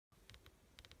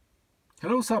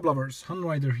Hello Saab lovers,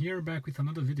 Rider here, back with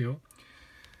another video.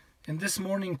 In this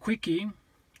morning quickie,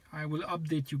 I will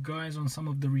update you guys on some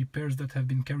of the repairs that have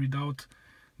been carried out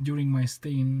during my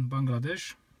stay in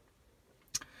Bangladesh.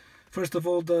 First of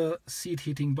all, the seat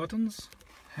heating buttons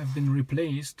have been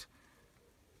replaced.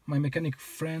 My mechanic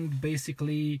friend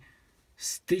basically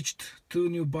stitched two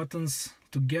new buttons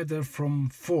together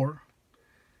from four.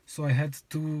 So I had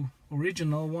two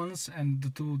original ones and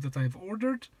the two that I've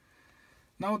ordered.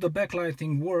 Now the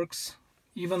backlighting works,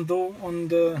 even though on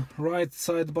the right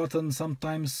side button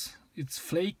sometimes it's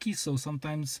flaky, so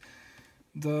sometimes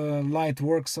the light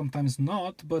works, sometimes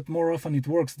not, but more often it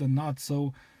works than not,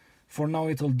 so for now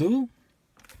it'll do.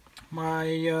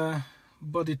 My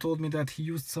buddy told me that he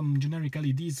used some generic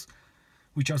LEDs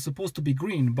which are supposed to be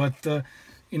green, but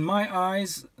in my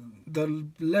eyes the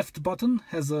left button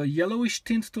has a yellowish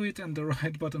tint to it and the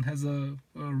right button has a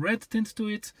red tint to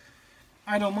it.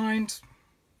 I don't mind.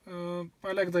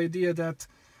 I like the idea that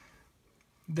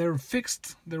they're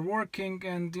fixed, they're working,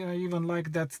 and I even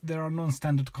like that there are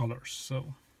non-standard colors,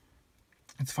 so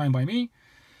it's fine by me.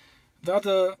 The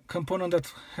other component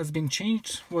that has been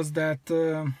changed was that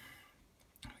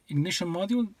ignition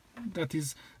module that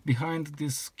is behind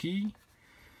this key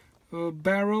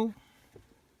barrel.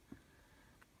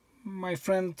 My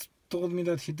friend told me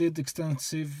that he did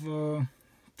extensive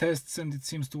tests and it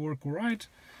seems to work alright.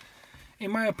 In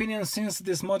my opinion, since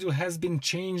this module has been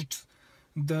changed,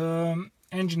 the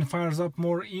engine fires up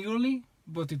more eagerly,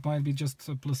 but it might be just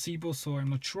a placebo, so I'm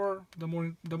not sure. The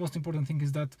most important thing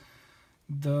is that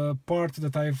the part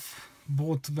that I've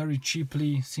bought very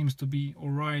cheaply seems to be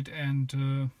alright, and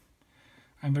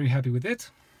I'm very happy with it.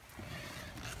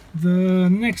 The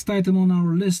next item on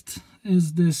our list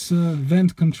is this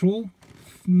vent control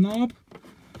knob.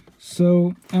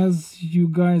 So, as you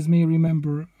guys may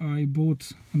remember, I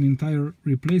bought an entire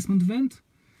replacement vent,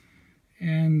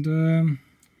 and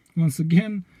once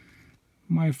again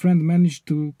my friend managed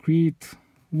to create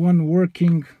one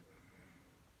working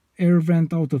air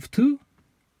vent out of two.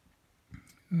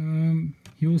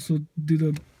 He also did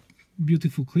a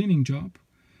beautiful cleaning job.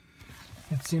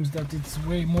 It seems that it's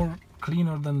way more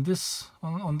cleaner than this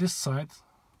on this side,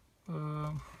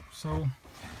 so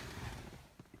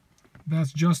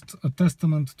that's just a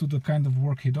testament to the kind of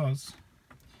work he does.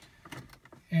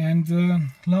 And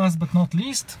last but not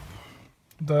least,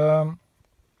 the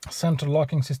center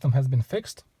locking system has been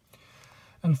fixed.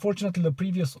 Unfortunately, the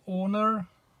previous owner,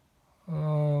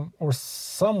 or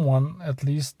someone at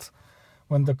least,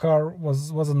 when the car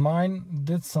wasn't mine,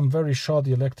 did some very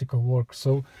shoddy electrical work.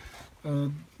 So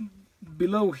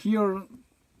below here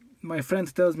my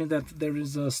friend tells me that there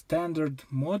is a standard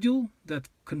module that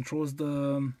controls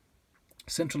the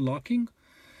central locking.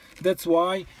 That's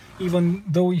why, even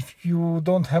though if you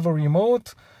don't have a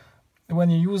remote, when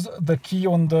you use the key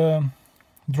on the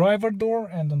driver door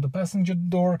and on the passenger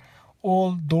door,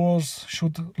 all doors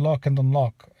should lock and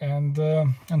unlock. And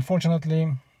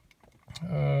unfortunately,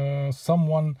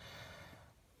 someone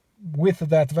with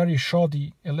that very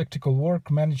shoddy electrical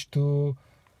work managed to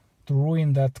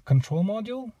ruin that control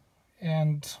module,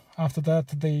 and after that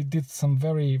they did some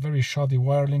very shoddy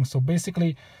wiring. So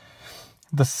basically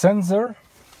the sensor,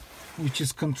 which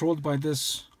is controlled by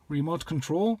this remote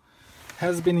control,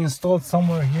 has been installed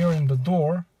somewhere here in the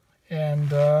door, and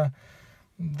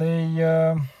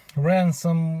they ran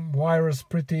some wires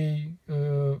pretty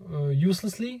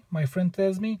uselessly, my friend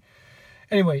tells me.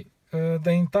 Anyway, the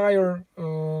entire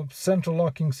central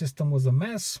locking system was a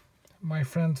mess. My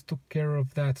friend took care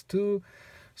of that too,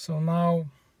 so now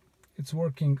it's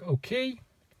working okay.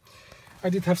 I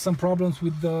did have some problems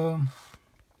with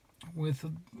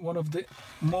one of the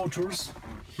motors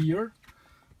here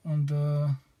on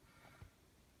the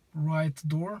right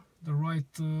door, the right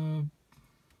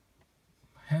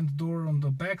hand door on the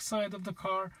back side of the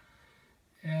car,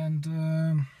 and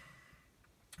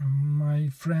my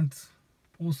friend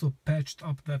also patched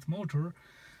up that motor,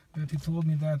 but he told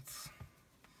me that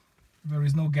there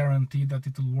is no guarantee that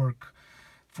it will work.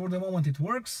 For the moment it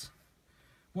works.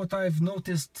 What I've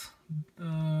noticed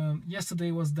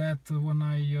yesterday was that when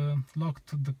I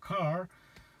locked the car,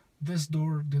 this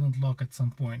door didn't lock at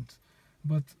some point,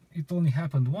 but it only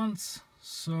happened once,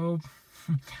 so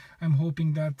I'm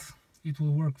hoping that it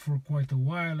will work for quite a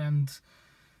while, and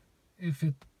if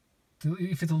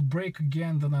it'll break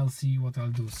again, then I'll see what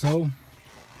I'll do. So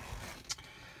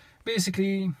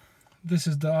basically this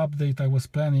is the update I was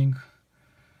planning,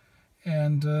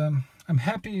 and I'm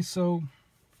happy. So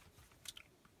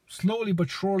slowly but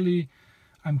surely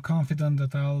I'm confident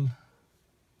that I'll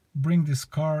bring this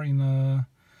car in a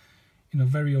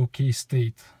very okay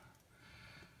state.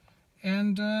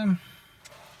 And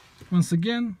Once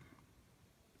again,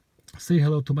 say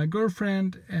hello to my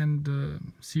girlfriend, and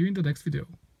see you in the next video.